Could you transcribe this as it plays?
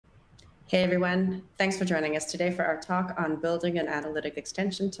Hey everyone, thanks for joining us today for our talk on building an analytic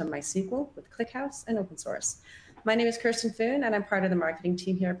extension to MySQL with ClickHouse and open source. My name is Kirsten Foon and I'm part of the marketing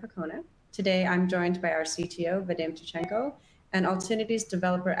team here at Percona. Today I'm joined by our CTO, Vadim Tkachenko, and Altinity's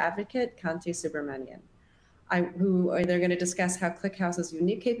developer advocate, Kanthi Subramanian. They're going to discuss how ClickHouse's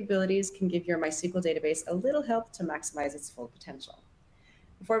unique capabilities can give your MySQL database a little help to maximize its full potential.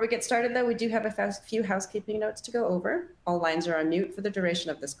 Before we get started though, we do have a few housekeeping notes to go over. All lines are on mute for the duration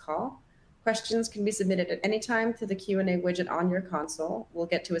of this call. Questions can be submitted at any time through the Q&A widget on your console. We'll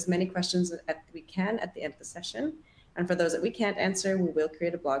get to as many questions as we can at the end of the session. And for those that we can't answer, we will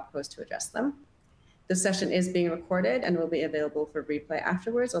create a blog post to address them. This session is being recorded and will be available for replay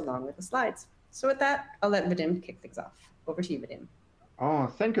afterwards along with the slides. So with that, I'll let Vadim kick things off. Over to you, Vadim. Oh,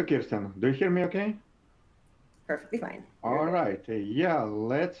 thank you, Kirsten. Do you hear me okay? Perfectly fine. All right. Yeah,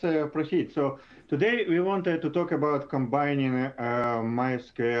 let's proceed. So today we wanted to talk about combining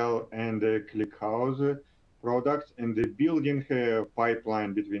MySQL and ClickHouse products and the building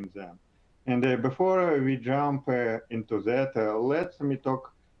pipeline between them. And before we jump into that, let me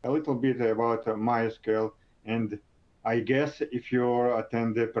talk a little bit about MySQL. And I guess if you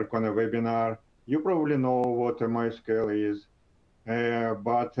attend the Percona webinar, you probably know what MySQL is.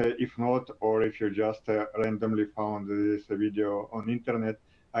 But if not, or if you just randomly found this video on internet,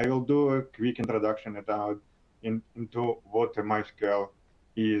 I will do a quick introduction into what MySQL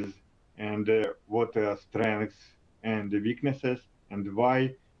is and what strengths and weaknesses and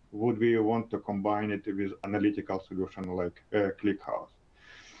why would we want to combine it with analytical solution like ClickHouse.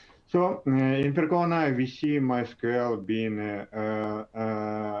 So in Percona, we see MySQL being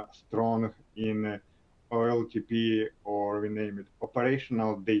strong in OLTP, or we name it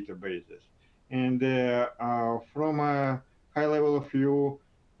operational databases. And from a high level view,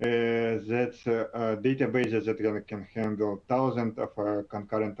 that's databases that can handle thousands of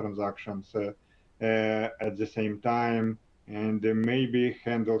concurrent transactions at the same time, and maybe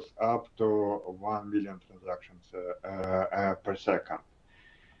handles up to 1 million transactions per second.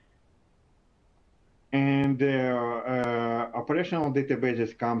 And operational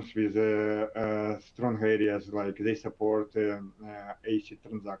databases comes with strong areas like they support AC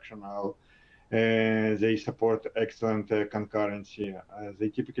transactional, they support excellent concurrency, they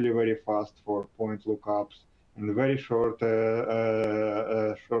typically very fast for point lookups and very short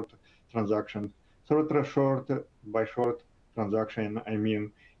transactions. Short by short transaction, I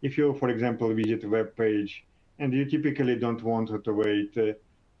mean, if you, for example, visit a web page and you typically don't want to wait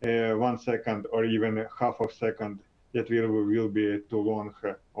 1 second or even half a second, that will be too long,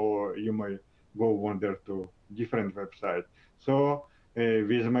 or you may go wander to different website. So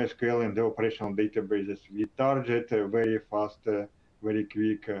with MySQL and the operational databases, we target very fast, very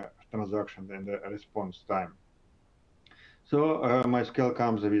quick transaction and response time. So MySQL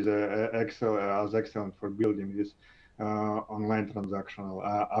comes with excellent for building this online transactional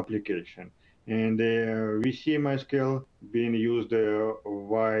application. And we see MySQL being used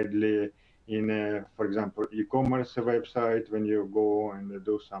widely in, for example, e-commerce website. When you go and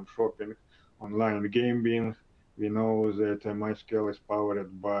do some shopping, online gaming, we know that MySQL is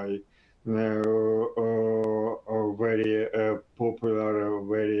powered by very popular,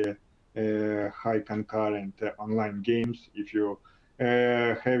 very high concurrent online games. If you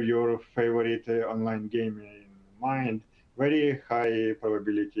have your favorite online game in mind, very high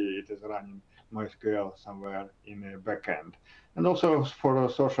probability it is running MySQL somewhere in a backend. And also for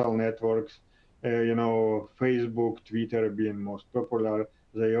social networks, you know, Facebook, Twitter being most popular,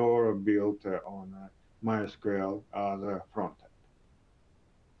 they are built on MySQL as a front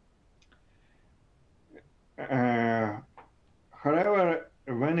end. However,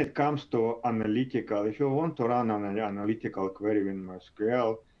 when it comes to analytical, if you want to run an analytical query in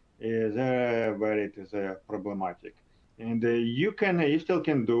MySQL, where it is problematic. And you still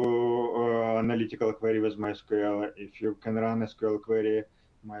can do analytical query with MySQL. If you can run a SQL query,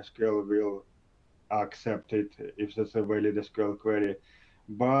 MySQL will accept it if it's a valid SQL query.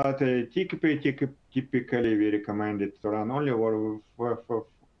 But typically we recommend it to run only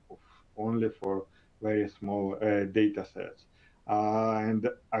for very small data sets. And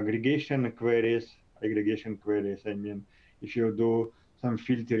aggregation queries, I mean, if you do some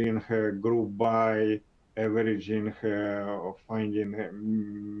filtering group by, averaging or finding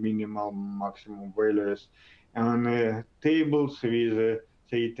minimal maximum values on tables with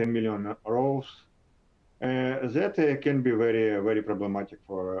say 10 million rows, that can be very problematic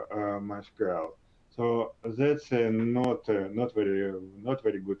for MySQL. So that's not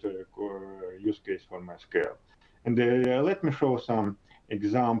very good use case for MySQL. And let me show some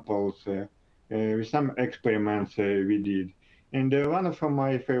examples with some experiments we did. And one of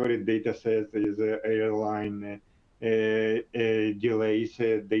my favorite data sets is airline delays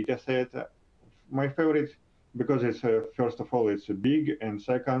data set. My favorite because it's first of all it's big, and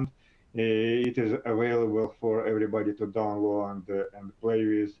second it is available for everybody to download and play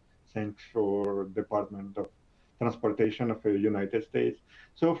with, thanks for Department of Transportation of the United States.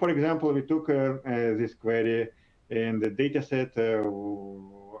 So for example, we took this query, and the data set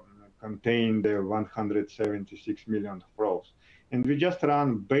contained 176 million rows. And we just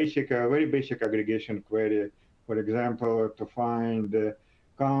run basic, very basic aggregation query, for example, to find the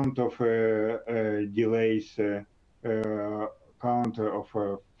count of delays, count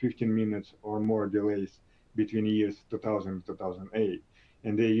of 15 minutes or more delays between years 2000 and 2008.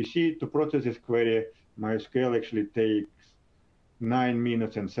 And you see, to process this query, MySQL actually takes 9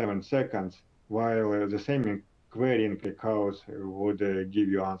 minutes and 7 seconds, while the same query in ClickHouse would give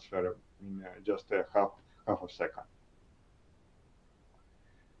you answer in just half a second.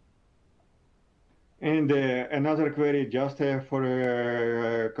 And another query, just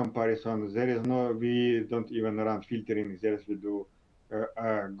for comparison, there is no, we don't even run filtering. There's we do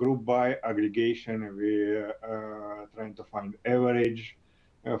group by aggregation. We trying to find average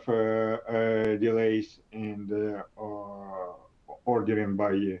of delays and ordering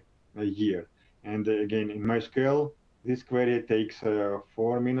by a year. And again, in MySQL, this query takes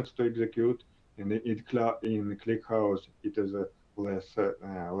 4 minutes to execute, and in ClickHouse, it is less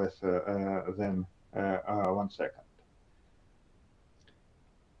than 1 second.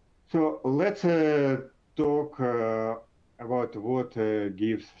 So let's talk about what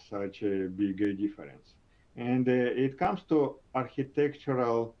gives such a big difference. And it comes to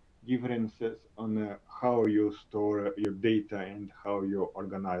architectural differences on how you store your data and how you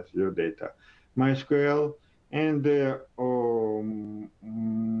organize your data. MySQL and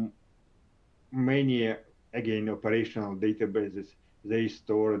many, again, operational databases, they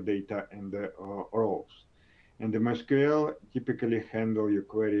store data in the rows. And the MySQL typically handle your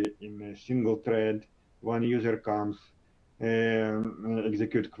query in a single thread. One user comes,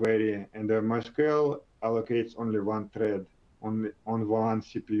 execute query, and the MySQL allocates only one thread on one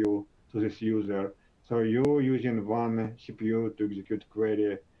CPU to this user. So you're using one CPU to execute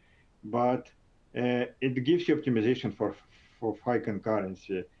query, but it gives you optimization for high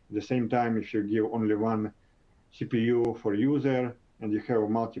concurrency. At the same time, if you give only one CPU for user, and you have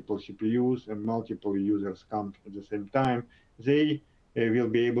multiple CPUs and multiple users come at the same time, they will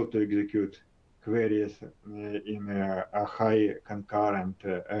be able to execute queries in a high concurrent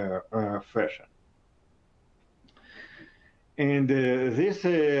fashion. And this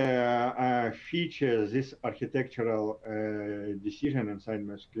feature, this architectural decision inside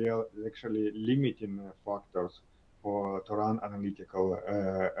MySQL is actually limiting factors to run analytical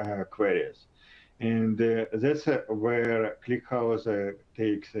queries. And that's where ClickHouse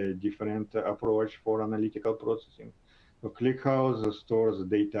takes a different approach for analytical processing. So ClickHouse stores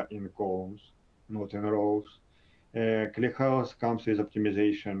data in columns, not in rows. ClickHouse comes with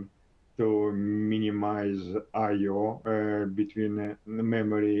optimization to minimize I/O between the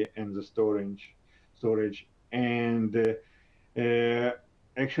memory and the storage. And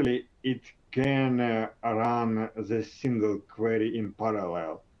actually, it can run the single query in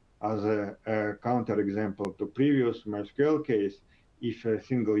parallel. As a counterexample to previous MySQL case, if a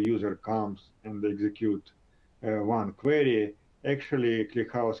single user comes and execute one query, actually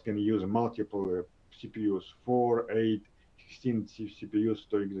ClickHouse can use multiple CPUs, 4, 8, 16 CPUs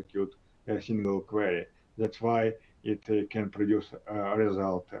to execute a single query. That's why it can produce a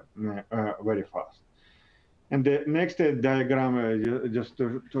result very fast. And the next diagram, just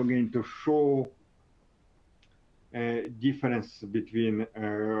to again to show difference between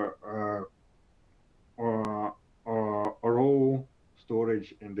row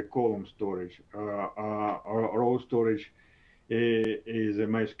storage and the column storage. Row storage is a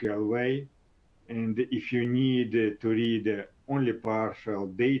MySQL way, and if you need to read only partial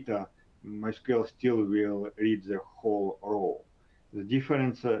data, MySQL still will read the whole row. The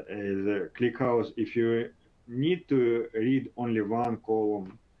difference is ClickHouse, if you need to read only one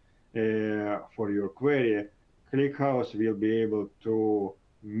column for your query, ClickHouse will be able to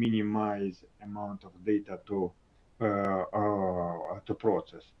minimize amount of data to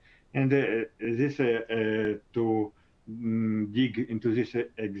process. And this to dig into this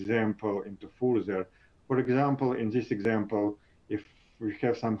example into further. For example, in this example, if we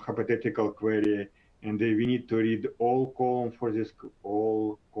have some hypothetical query and we need to read all columns for this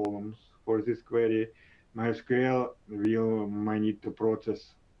query, MySQL might need to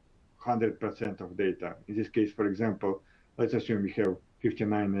process 100% of data. In this case, for example, let's assume we have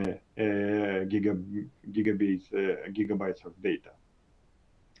 59 gigabytes of data.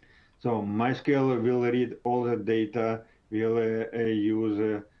 So MySQL will read all the data, will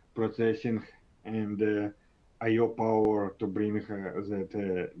use processing and I/O power to bring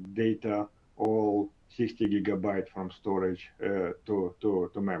that data, all 60 gigabytes from storage to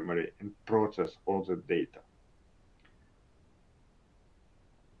memory, and process all the data.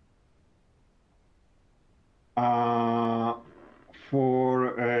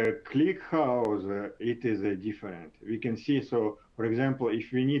 For ClickHouse, it is different. We can see, so for example,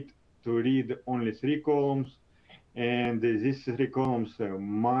 if we need to read only 3 columns, and these 3 columns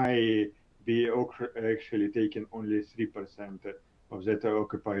might be actually taking only 3% of that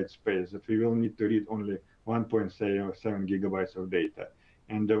occupied space, that we will need to read only 1.7 gigabytes of data.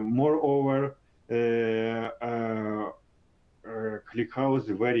 And moreover, ClickHouse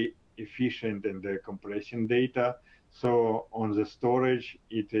is very efficient in the compressing data. So on the storage,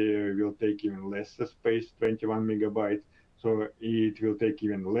 it will take even less space, 21 megabytes. So it will take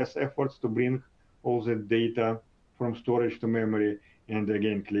even less efforts to bring all the data from storage to memory. And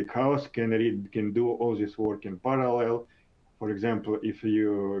again, ClickHouse can do all this work in parallel. For example, if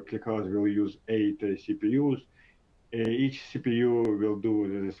ClickHouse will use 8 CPUs, each CPU will do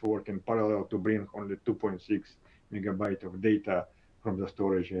this work in parallel to bring only 2.6 megabytes of data from the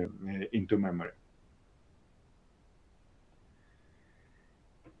storage into memory.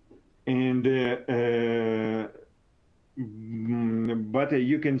 And but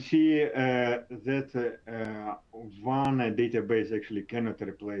you can see that one database actually cannot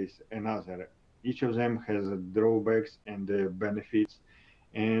replace another. Each of them has drawbacks and benefits,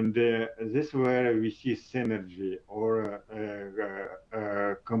 and this is where we see synergy or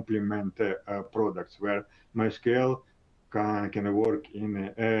complement products, where MySQL can work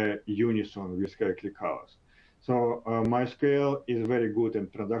in unison with ClickHouse. So MySQL is very good in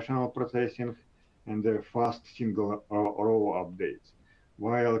transactional processing and fast single row updates.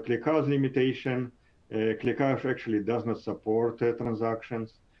 While ClickHouse limitation, ClickHouse actually does not support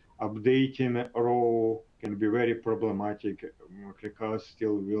transactions. Updating row can be very problematic. ClickHouse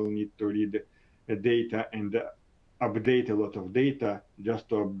still will need to read data and update a lot of data just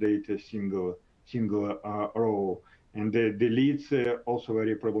to update a single row. And the deletes also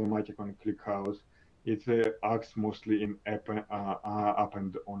very problematic on ClickHouse. It acts mostly in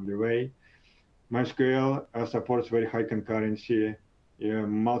append only way. MySQL supports very high concurrency.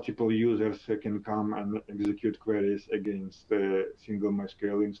 Multiple users can come and execute queries against a single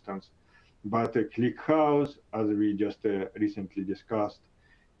MySQL instance. But ClickHouse, as we just recently discussed,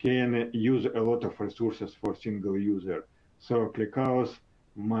 can use a lot of resources for single user. So ClickHouse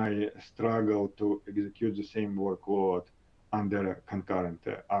might struggle to execute the same workload under concurrent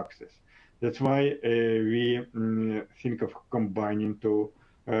access. That's why we think of combining two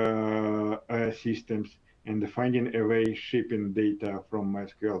systems, and finding a way shipping data from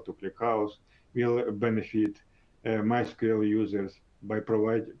MySQL to ClickHouse will benefit MySQL users by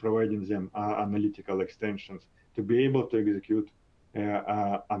providing them analytical extensions to be able to execute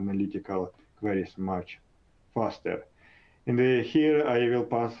analytical queries much faster. And here I will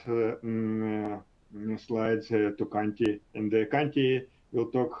pass slides to Kanthi, and Kanthi will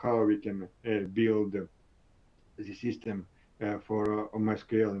talk how we can build the system for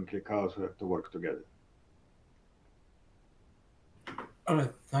MySQL and ClickHouse to work together. All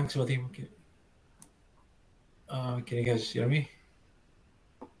right, thanks, Vadim. Can you guys hear me?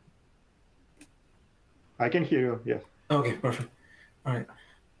 I can hear you, yes. Okay, perfect. All right.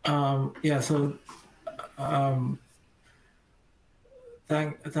 Yeah, so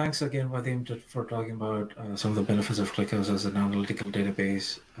thanks again, Vadim, for talking about some of the benefits of ClickHouse as an analytical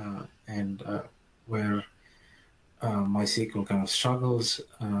database and where MySQL kind of struggles.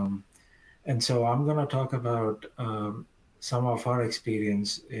 And so I'm going to talk about some of our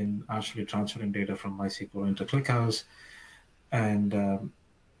experience in actually transferring data from MySQL into ClickHouse, and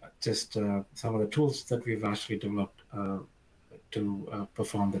just some of the tools that we've actually developed to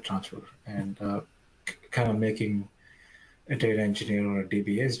perform the transfer, and kind of making a data engineer or a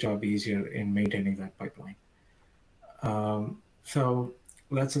DBA's job easier in maintaining that pipeline. So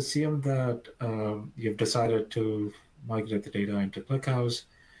let's assume that you've decided to migrate the data into ClickHouse.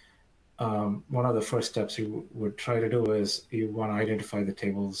 One of the first steps you would try to do is you want to identify the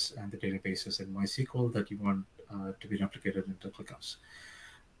tables and the databases in MySQL that you want to be replicated into ClickHouse.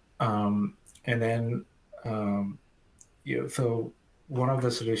 And then, so one of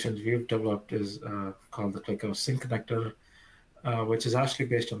the solutions we've developed is called the ClickHouse Sync Connector, which is actually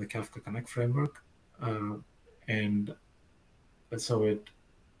based on the Kafka Connect framework. And so it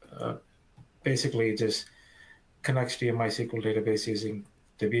basically just connects to your MySQL database using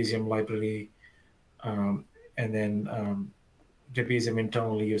Debezium library, and then Debezium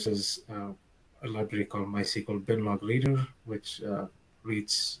internally uses a library called MySQL binlog reader, which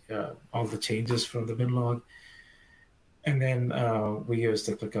reads all the changes from the binlog. And then we use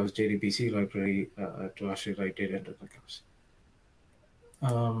the ClickHouse JDBC library to actually write data into ClickHouse.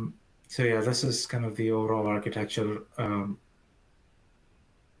 So yeah, this is kind of the overall architecture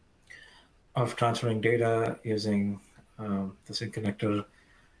of transferring data using the sync connector.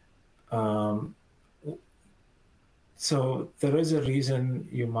 So there is a reason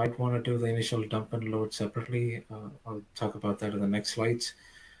you might want to do the initial dump and load separately. I'll talk about that in the next slides.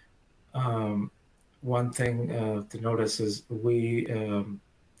 One thing to notice is we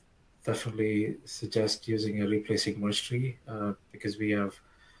definitely suggest using a replacing merge tree because we have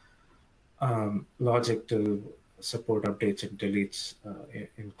logic to support updates and deletes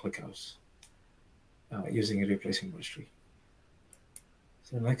in ClickHouse using a replacing merge tree.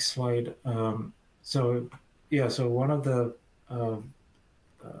 So next slide. So one of the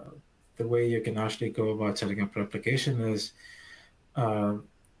way you can actually go about setting up replication is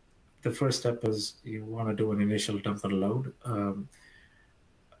the first step is you want to do an initial dump and load.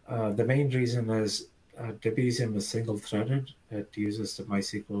 The main reason is Debezium is single-threaded. It uses the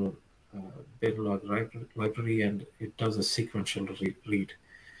MySQL binlog library, and it does a sequential read.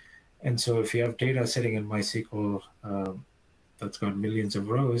 And so if you have data sitting in MySQL that's got millions of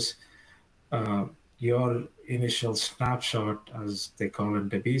rows, your initial snapshot, as they call it in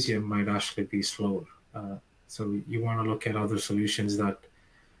Debezium, might actually be slower. So you want to look at other solutions that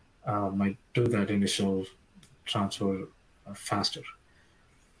might do that initial transfer faster.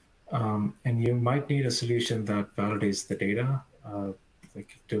 And you might need a solution that validates the data.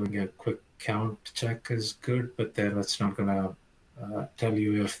 Like doing a quick count check is good, but then it's not going to tell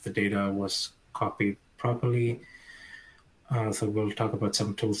you if the data was copied properly. So we'll talk about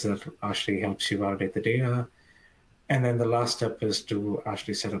some tools that actually helps you validate the data. And then the last step is to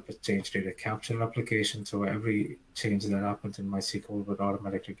actually set up a change data capture application. So every change that happens in MySQL would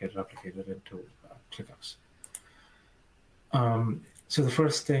automatically get replicated into ClickHouse. So the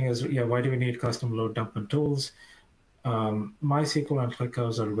first thing is, why do we need custom load dump and tools? MySQL and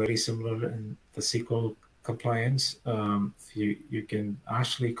ClickHouse are very similar in the SQL compliance. You can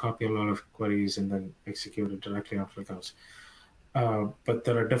actually copy a lot of queries and then execute it directly on ClickHouse. But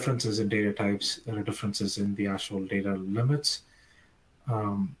there are differences in data types. There are differences in the actual data limits.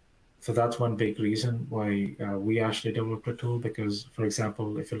 So that's one big reason why we actually developed a tool, because, for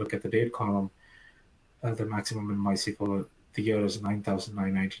example, if you look at the date column, the maximum in MySQL, the year is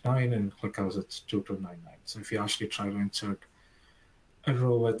 9,999, and in ClickHouse it's 2299. So if you actually try to insert a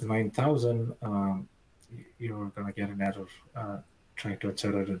row with 9,000, you're going to get an error trying to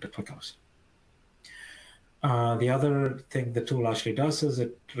insert it into ClickHouse. The other thing the tool actually does is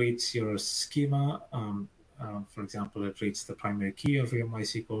it reads your schema. For example, it reads the primary key of your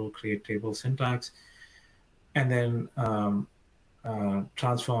MySQL create table syntax, and then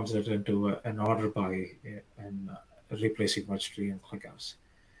transforms it into an order by and replacing merge tree in ClickHouse.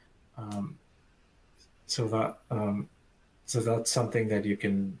 So that's something that you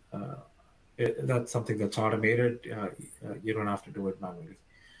can. That's something that's automated. You don't have to do it manually.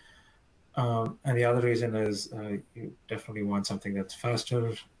 And the other reason is you definitely want something that's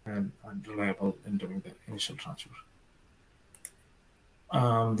faster and reliable in doing the initial transfer.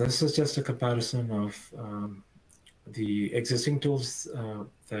 This is just a comparison of the existing tools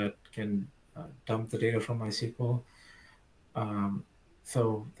that can dump the data from MySQL.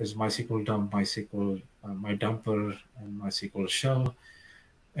 So there's MySQL dump, MySQL MyDumper, and MySQL shell.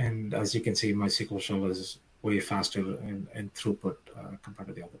 And as you can see, MySQL shell is way faster in throughput compared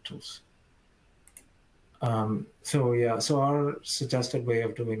to the other tools. So our suggested way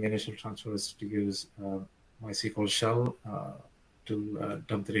of doing initial transfer is to use MySQL shell to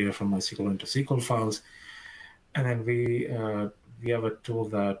dump the data from MySQL into SQL files. And then we have a tool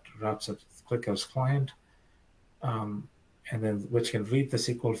that wraps up the ClickHouse client, and then which can read the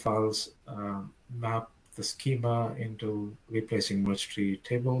SQL files, map the schema into replacing merge tree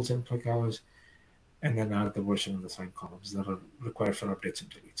tables in ClickHouse, and then add the version and the sign columns that are required for updates and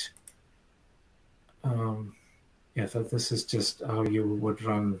deletes. So this is just how you would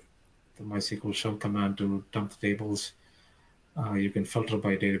run the MySQL shell command to dump the tables. You can filter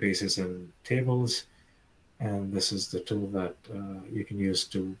by databases and tables, and this is the tool that you can use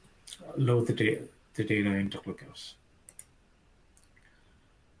to load the data into ClickHouse.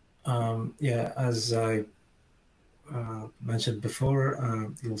 As I mentioned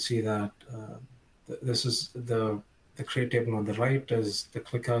before, you'll see that this is the create table on the right is the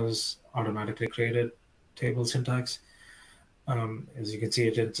ClickHouse automatically created table syntax. As you can see,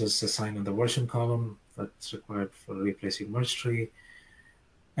 it is just a sign in the version column that's required for replacing merge tree.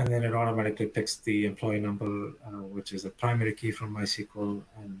 And then it automatically picks the employee number, which is the primary key from MySQL,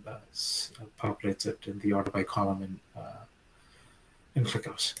 and populates it in the order by column in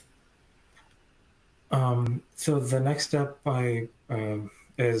ClickHouse. So the next step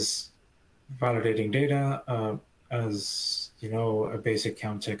is validating data. As you know, a basic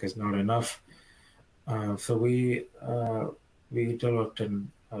count check is not enough. So we developed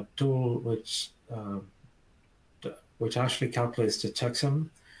a tool which actually calculates the checksum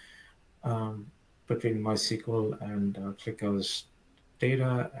between MySQL and ClickHouse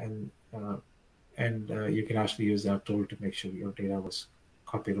data, and you can actually use that tool to make sure your data was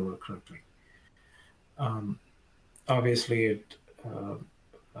copied over correctly. Obviously, it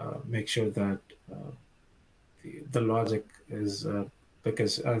makes sure that the logic is,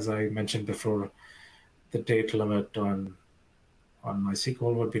 because as I mentioned before, the date limit on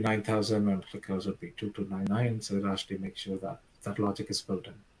MySQL would be 9,000 and ClickHouse would be 2299, so it actually makes sure that that logic is built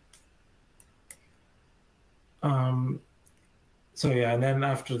in. So yeah, and then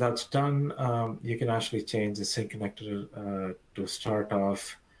after that's done, you can actually change the sync connector to start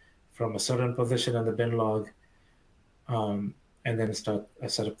off from a certain position in the bin log, and then set up the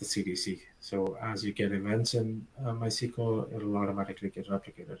CDC. So as you get events in MySQL, it'll automatically get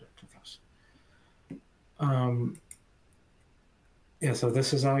replicated at ClickHouse. Yeah, so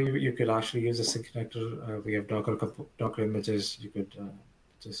this is how you could actually use a sync connector. We have Docker images. You could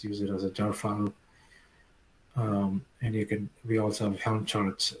just use it as a jar file. And we also have Helm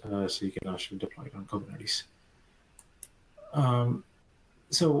charts, so you can actually deploy it on Kubernetes.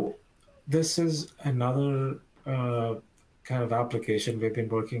 So this is another kind of application we've been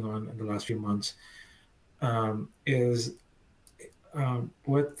working on in the last few months,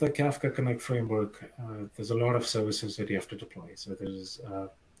 with the Kafka Connect framework, there's a lot of services that you have to deploy. So there's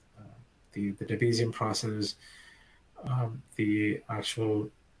the Debezium process, the actual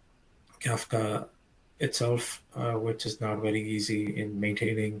Kafka itself, which is not very easy in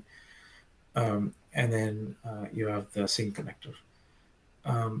maintaining, and then you have the sync connector.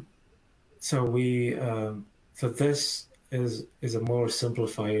 So this is a more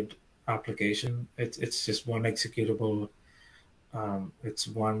simplified application. It's just one executable. It's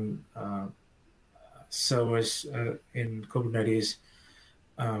one service in Kubernetes.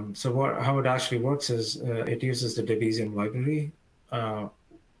 So how it actually works is it uses the Debezium library,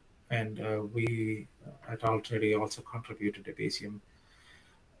 and we at Altinity also contribute to Debezium.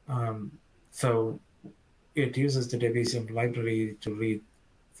 So it uses the Debezium library to read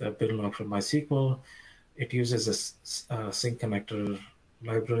the bin log from MySQL. It uses a sync connector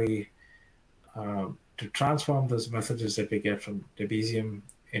library to transform those messages that we get from Debezium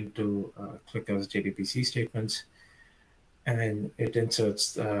into ClickHouse JDBC statements, and then it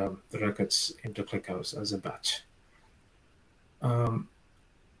inserts the records into ClickHouse as a batch.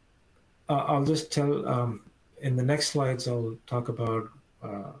 I'll just tell, in the next slides, I'll talk about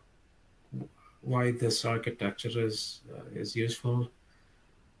why this architecture is useful,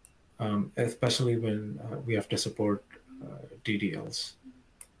 especially when we have to support DDLs.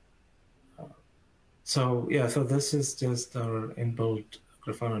 So yeah, so this is just our inbuilt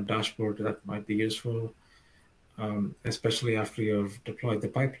Grafana dashboard that might be useful, especially after you've deployed the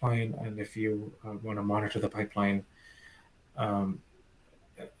pipeline, and if you want to monitor the pipeline,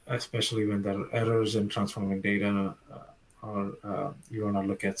 especially when there are errors in transforming data, or you want to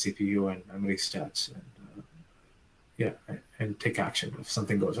look at CPU and memory stats, and and take action if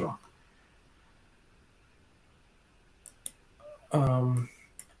something goes wrong. I'm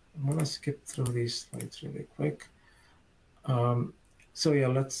going to skip through these slides really quick. So yeah,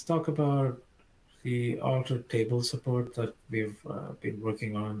 let's talk about the altered table support that we've been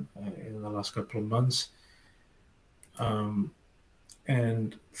working on in the last couple of months.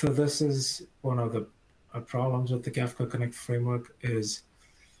 And so this is one of the problems with the Kafka Connect framework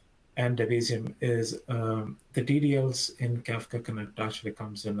and Debezium is the DDLs in Kafka Connect actually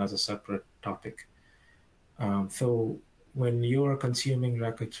comes in as a separate topic. So when you are consuming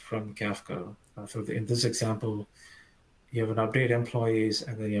records from Kafka, so in this example, you have an update employees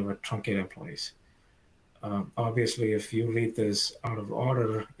and then you have a truncate employees. Obviously, if you read this out of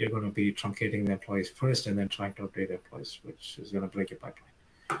order, you're going to be truncating the employees first and then trying to update employees, which is going to break your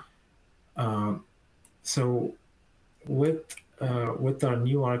pipeline. So with our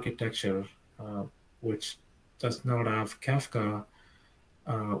new architecture, which does not have Kafka,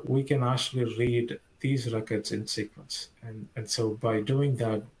 we can actually read these records in sequence. And so by doing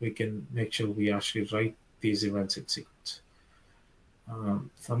that, we can make sure we actually write these events in sequence.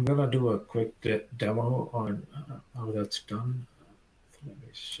 So I'm going to do a quick demo on how that's done. Let me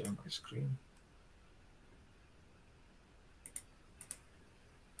share my screen.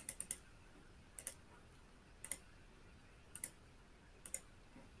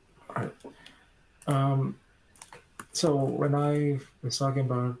 All right. So when I was talking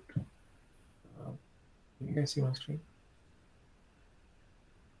about, can you guys see my screen?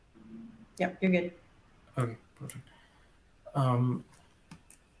 Yep, you're good. Okay, perfect.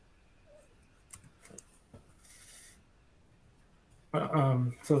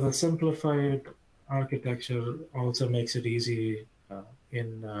 So the simplified architecture also makes it easy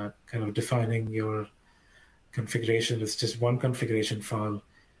in kind of defining your configuration. It's just one configuration file.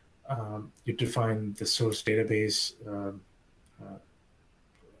 You define the source database,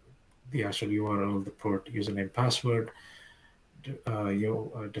 the actual URL, the port, username, password.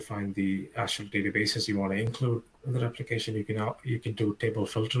 You define the actual databases you want to include in the replication. You can do table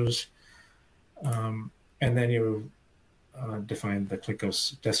filters, and then you define the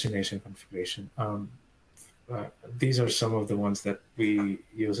ClickHouse destination configuration. These are some of the ones that we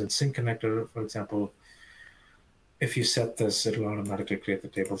use in Sync Connector. For example, if you set this, it'll automatically create the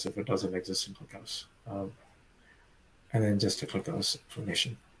tables if it doesn't exist in ClickHouse. And then just a ClickHouse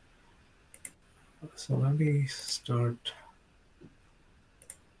information. So let me start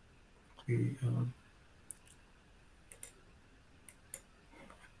the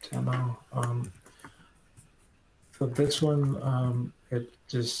demo. So this one, it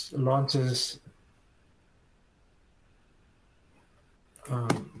just launches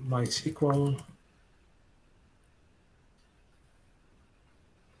MySQL.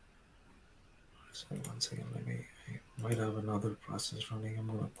 So one second, I might have another process running. I'm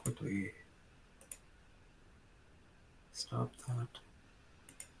going to quickly stop that.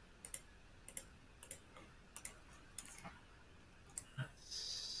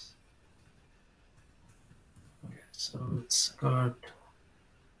 Okay, so it's got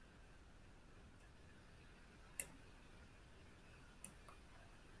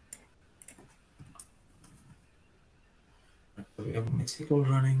we have MySQL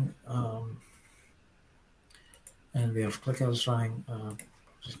running, and we have ClickHouse running. I'm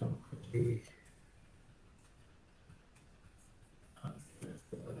just going to quickly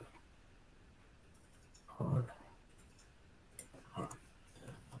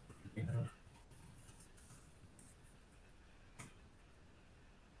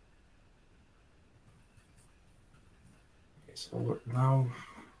so now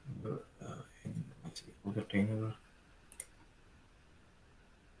we're in MySQL container.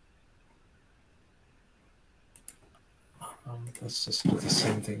 Let's just do the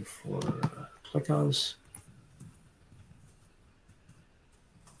same thing for ClickHouse.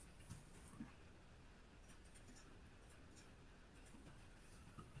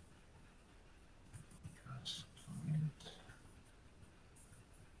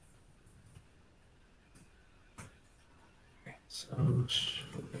 Okay, so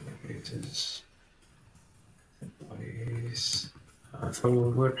databases, employees. So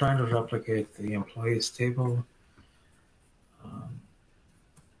we're trying to replicate the employees table.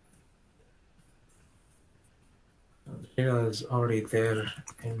 The data is already there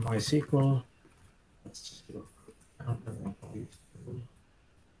in MySQL. Let's just do a count of employees table.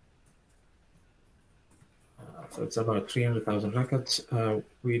 So it's about 300,000 records.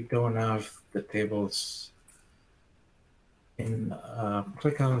 We don't have the tables in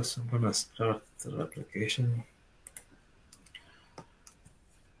ClickHouse. I'm going to start the replication.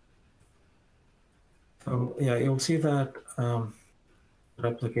 So yeah, you'll see that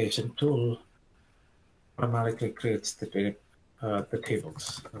replication tool automatically creates the data, the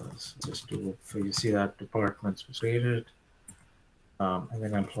tables. So just do, so you see that departments was created, and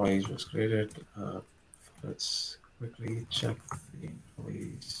then employees was created. Let's quickly check the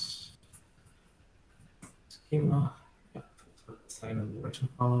employees schema. Yeah, it's got the sign in the original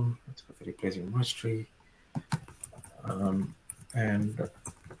column. It's got the replacing merge tree, and the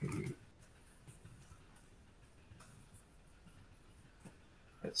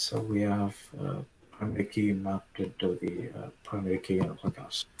so we have primary key mapped into the primary key in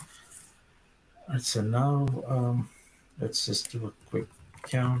ClickHouse. All right, so now let's just do a quick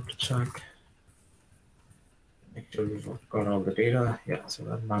count check. Make sure we've got all the data. Yeah, so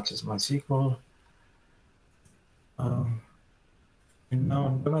that matches MySQL. And now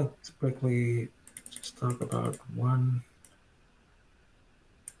I'm going to quickly just talk about one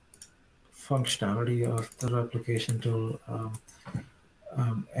functionality of the replication tool.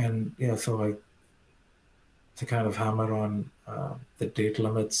 And yeah, so to kind of hammer on the date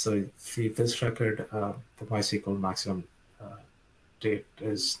limits. So see this record, the MySQL maximum date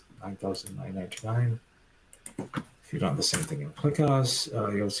is 9,999. If you run the same thing in ClickHouse,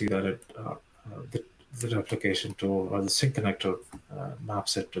 you'll see that the replication tool or the sync connector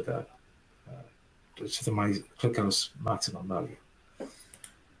maps it to the my ClickHouse maximum value.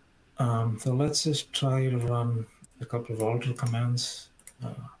 So let's just try to run a couple of alter commands.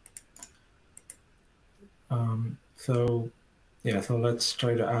 So let's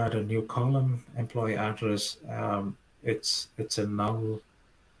try to add a new column, employee address. It's a null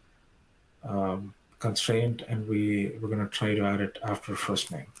constraint, and we're going to try to add it after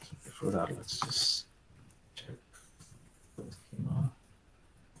first name. So before that, let's just check the schema.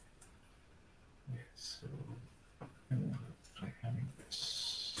 Okay, so and let's try having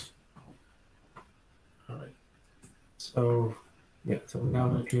this. All right. So yeah, so now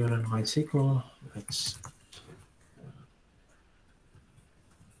we're here in MySQL. Let's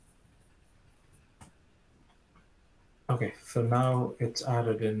okay, so now it's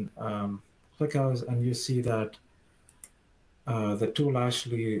added in ClickHouse, and you see that the tool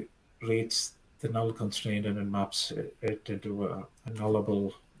actually reads the null constraint and it maps it into a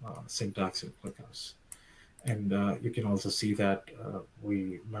nullable syntax in ClickHouse. And you can also see that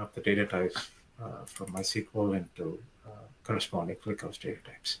we map the data types from MySQL into corresponding ClickHouse data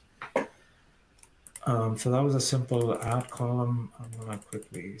types. So that was a simple add column. I'm going to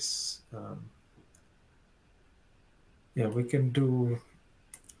quickly, yeah, we can do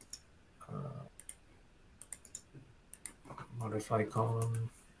modify column.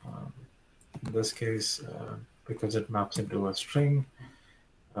 In this case, because it maps into a string,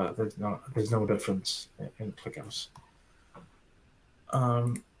 there's no difference in ClickHouse.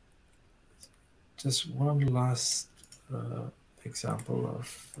 Just one last example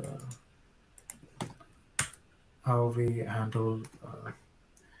of how we handle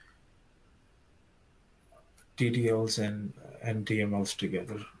DDLs and DMLs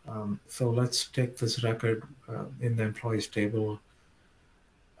together. So let's take this record in the employees table,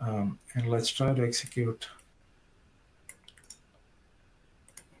 and let's try to execute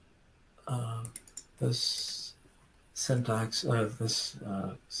this syntax, this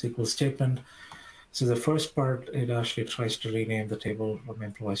SQL statement. So the first part, it actually tries to rename the table from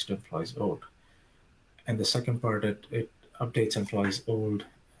employees to employees old. And the second part, it updates employees old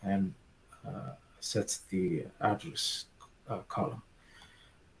and sets the address column.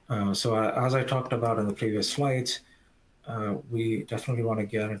 So as I talked about in the previous slides, we definitely want to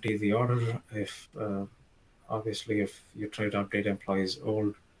guarantee the order. If obviously, if you try to update employees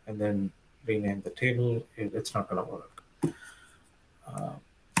old and then rename the table, it's not going to work.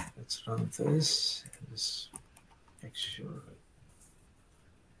 Let's run this and just make sure.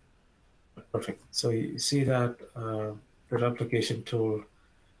 Perfect. So you see that the replication tool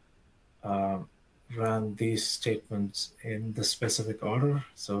ran these statements in the specific order.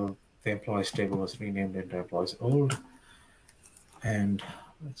 So the employees table was renamed into employees old. And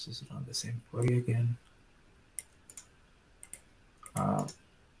let's just run the same query again.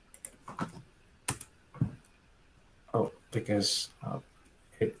 Because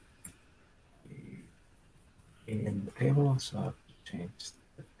it in the table, so I have to change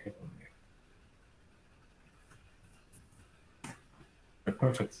the table name.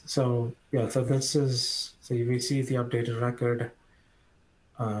 Perfect. So yeah, so this is, so we see the updated record.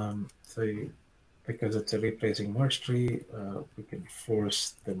 Because it's a replacing merge tree, we can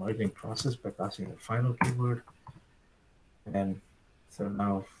force the merging process by passing the final keyword. And so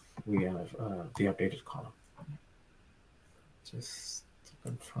now we have the updated column. Just to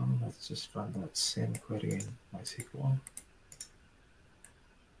confirm, let's just run that same query in MySQL.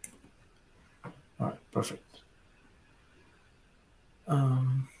 All right, perfect.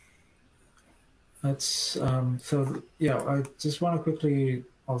 So yeah, I just want to quickly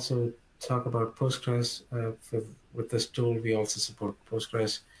also talk about Postgres. With this tool, we also support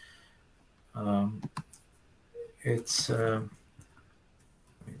Postgres. Let me just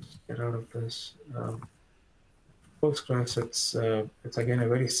get out of this. Postgres, it's again a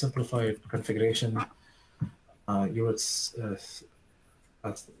very simplified configuration. You would pass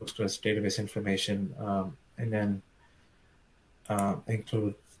the Postgres database information, and then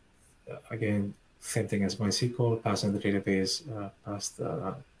include again same thing as MySQL, pass in the database, pass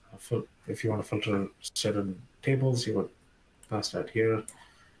the if you want to filter certain tables, you would pass that here,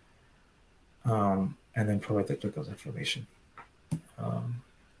 and then provide the ClickHouse information.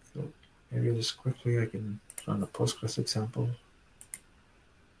 So maybe just quickly I can run a Postgres example.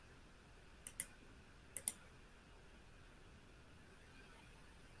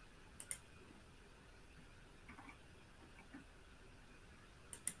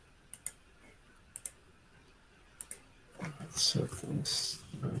 set this.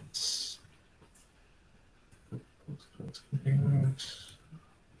 Let's Postgres containers.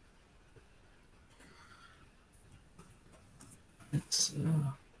 It's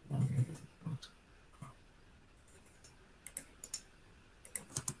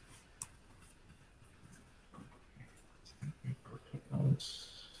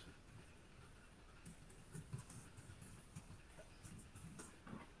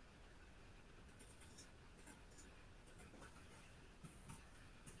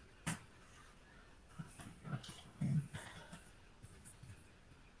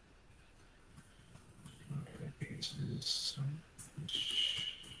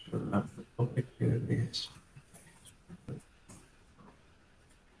public database.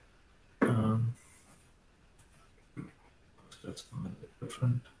 That's a little bit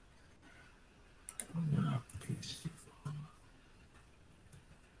different.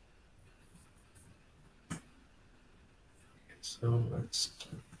 So let's.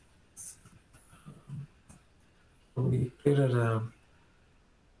 We created a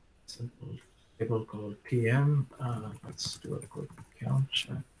simple table called PM. Let's do a quick count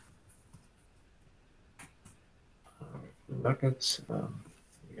check. Records.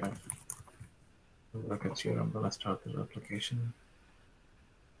 We have records here. I'm going to start the application.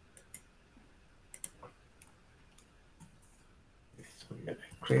 So yeah, it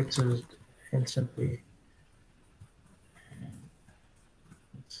creates it instantly.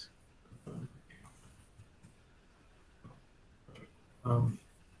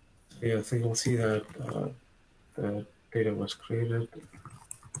 Yeah, so you'll see that the data was created,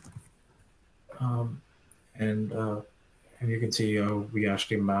 and you can see we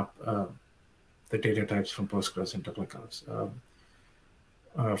actually map the data types from Postgres into ClickHouse.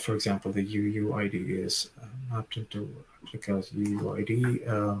 For example, the UUID is mapped into ClickHouse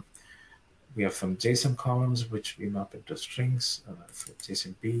UUID. We have some JSON columns which we map into strings for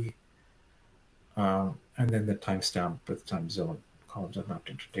JSONB, and then the timestamp with time zone columns are mapped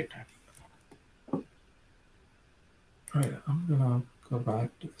into date type. All right, I'm gonna go back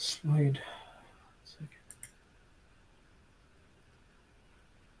to the slide.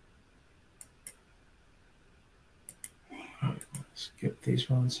 All right, skip these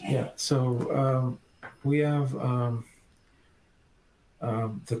ones. Yeah, so we have the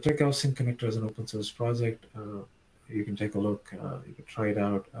ClickHouse Sync Connector is an open source project. You can take a look. You can try it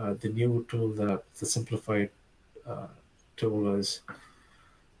out. The new tool, the simplified tool, is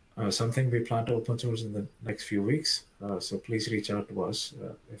something we plan to open source in the next few weeks. So please reach out to us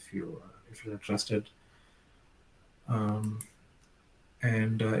if you're interested. And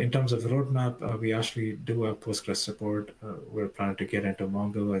in terms of the roadmap, we actually do have Postgres support. We're planning to get into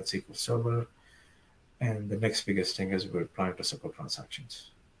Mongo and SQL Server. And the next biggest thing is we're planning to support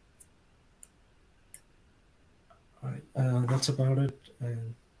transactions. All right, that's about it.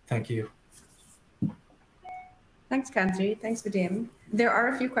 And thank you. Thanks, Kanthi. Thanks, Vadim. There are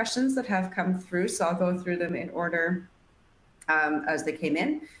a few questions that have come through, so I'll go through them in order as they came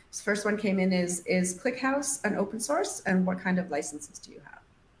in. This first one came in is ClickHouse an open source, and what kind of licenses do you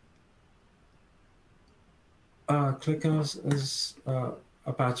have? ClickHouse is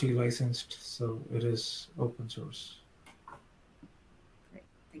Apache licensed, so it is open source. Great,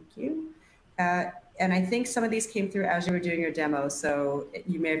 thank you. And I think some of these came through as you were doing your demo, so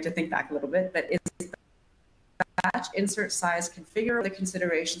you may have to think back a little bit, but is the batch insert size configure the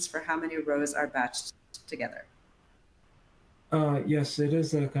considerations for how many rows are batched together? Yes, it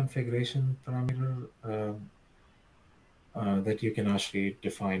is a configuration parameter that you can actually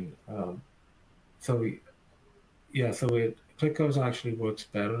define. ClickHouse actually works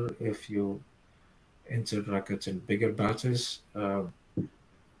better if you insert records in bigger batches.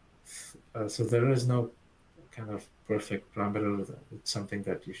 So there is no kind of perfect parameter. It's something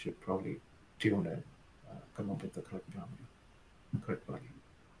that you should probably tune and come up with the correct parameter, correct value.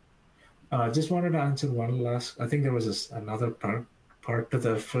 Just wanted to answer one last. I think there was another part to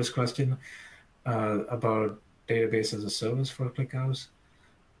the first question about database as a service for ClickHouse.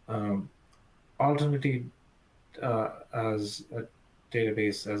 Altinity as a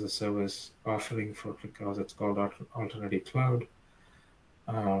database as a service offering for ClickHouse. It's called Altinity Cloud.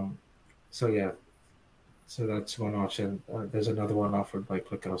 So yeah, so that's one option. There's another one offered by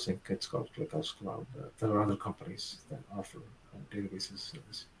ClickHouse Inc. It's called ClickHouse Cloud. There are other companies that offer databases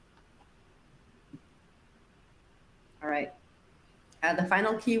service. All right. The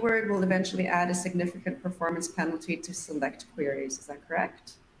final keyword will eventually add a significant performance penalty to select queries. Is that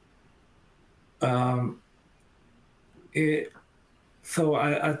correct? So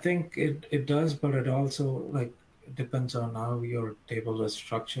I think it does, but it also, like, depends on how your table is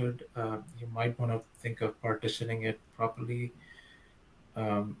structured. You might want to think of partitioning it properly.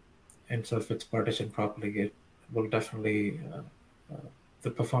 And so if it's partitioned properly, it will definitely, the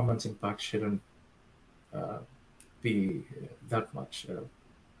performance impact shouldn't be that much.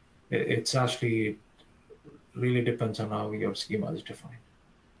 It's actually really depends on how your schema is defined.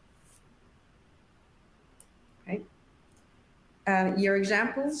 Okay. Your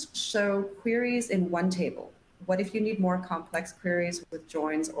examples show queries in one table. What if you need more complex queries with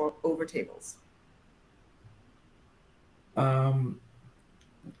joins or over tables?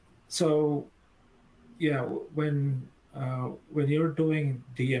 So, yeah, when you're doing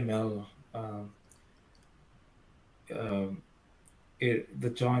DML, the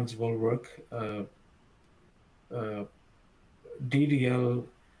joins will work. DDL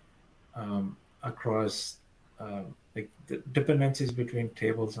across like the dependencies between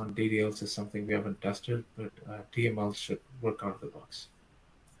tables on DDLs is something we haven't tested, but DML should work out of the box.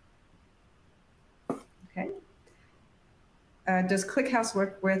 Okay. Does ClickHouse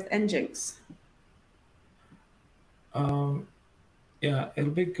work with Nginx? Yeah,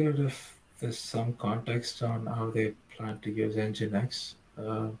 it'll be good if there's some context on how they plan to use Nginx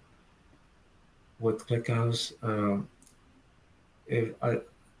with ClickHouse.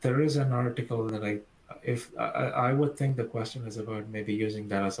 There is an article that I would think the question is about maybe using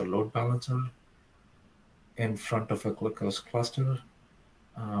that as a load balancer in front of a ClickHouse cluster.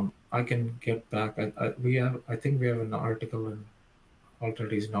 I can get back. I think we have an article in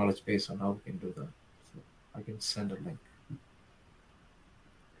Altinity knowledge base on how we can do that. So I can send a link.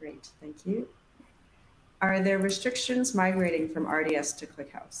 Great, thank you. Are there restrictions migrating from RDS to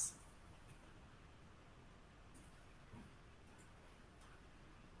ClickHouse?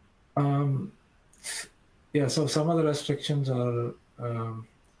 Yeah, so some of the restrictions are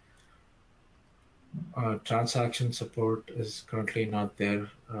transaction support is currently not there.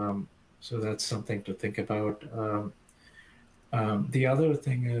 So that's something to think about. The other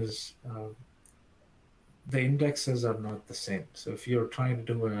thing is the indexes are not the same. So if you're trying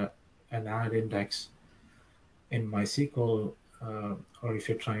to do an add index in MySQL, or if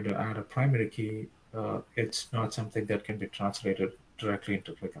you're trying to add a primary key, it's not something that can be translated directly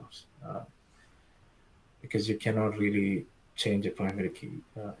into ClickHouse because you cannot really change a primary key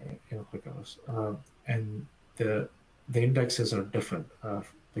in ClickHouse. And the indexes are different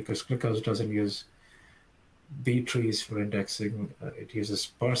because ClickHouse doesn't use B trees for indexing. It uses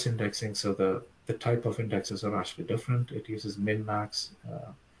sparse indexing, so the type of indexes are actually different. It uses min-max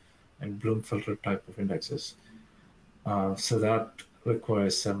and Bloom filter type of indexes. So that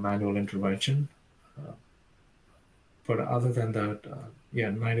requires some manual intervention. But other than that, yeah,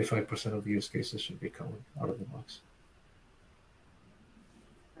 95% of the use cases should be covered out of the box.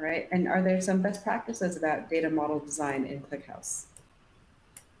 All right, and are there some best practices about data model design in ClickHouse?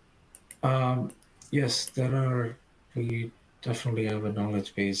 Yes, there are. We definitely have a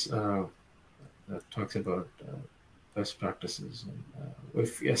knowledge base that talks about best practices, and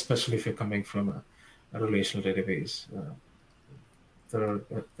especially if you're coming from a relational database. There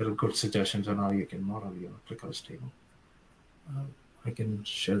are good suggestions on how you can model your ClickHouse table. I can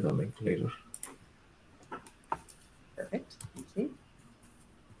share the link later. Perfect, thank you.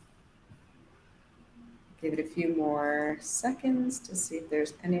 Give it a few more seconds to see if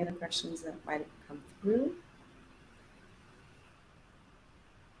there's any other questions that might have come through.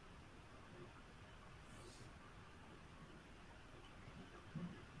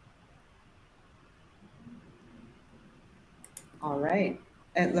 All right,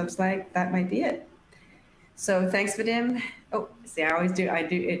 it looks like that might be it. So thanks, Vadim. Oh, see, I do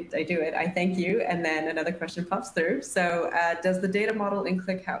it. I thank you. And then another question pops through. So does the data model in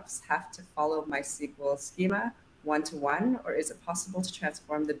ClickHouse have to follow MySQL schema one-to-one, or is it possible to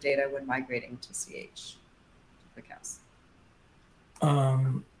transform the data when migrating to CH, to ClickHouse?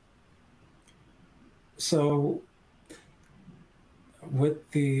 So with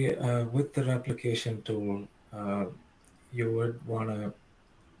the replication tool, you would want to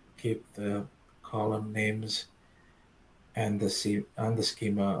keep the column names and the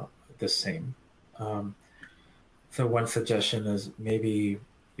schema the same. So one suggestion is maybe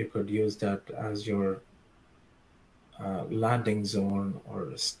you could use that as your landing zone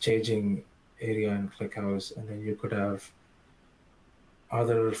or staging area in ClickHouse, and then you could have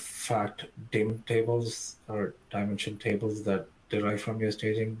other fact dim tables or dimension tables that derive from your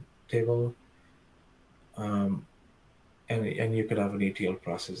staging table. And you could have an ETL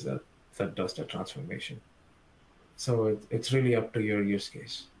process that does the transformation. So it's really up to your use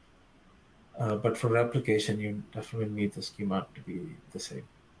case. But for replication, you definitely need the schema to be the same.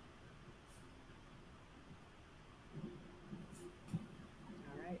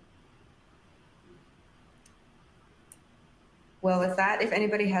 Well, with that, if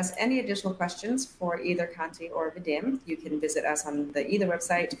anybody has any additional questions for either Kanthi or Vadim, you can visit us on either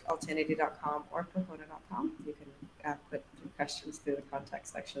website, altinity.com or percona.com. You can put your questions through the contact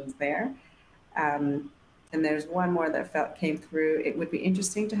sections there. And there's one more that came through. It would be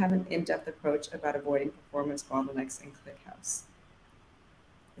interesting to have an in-depth approach about avoiding performance bottlenecks in ClickHouse.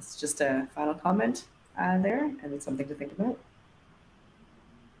 It's just a final comment there, and it's something to think about.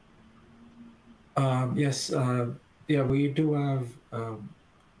 Yes, yeah, we do have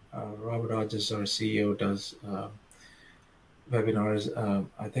Robert Hodges, our CEO, does webinars.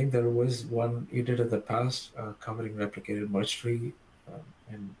 I think there was one you did in the past covering replicated merge tree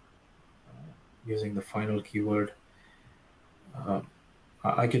and using the final keyword.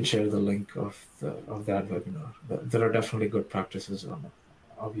 I can share the link of that webinar. There are definitely good practices on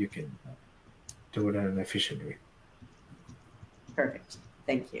how you can do it in an efficient way. Perfect.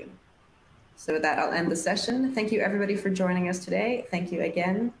 Thank you. So with that, I'll end the session. Thank you, everybody, for joining us today. Thank you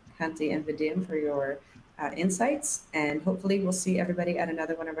again, Kanthi and Vadim, for your insights. And hopefully we'll see everybody at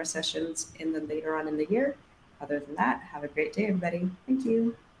another one of our sessions later on in the year. Other than that, have a great day, everybody. Thank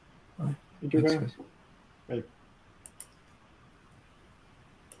you. Thank you, guys.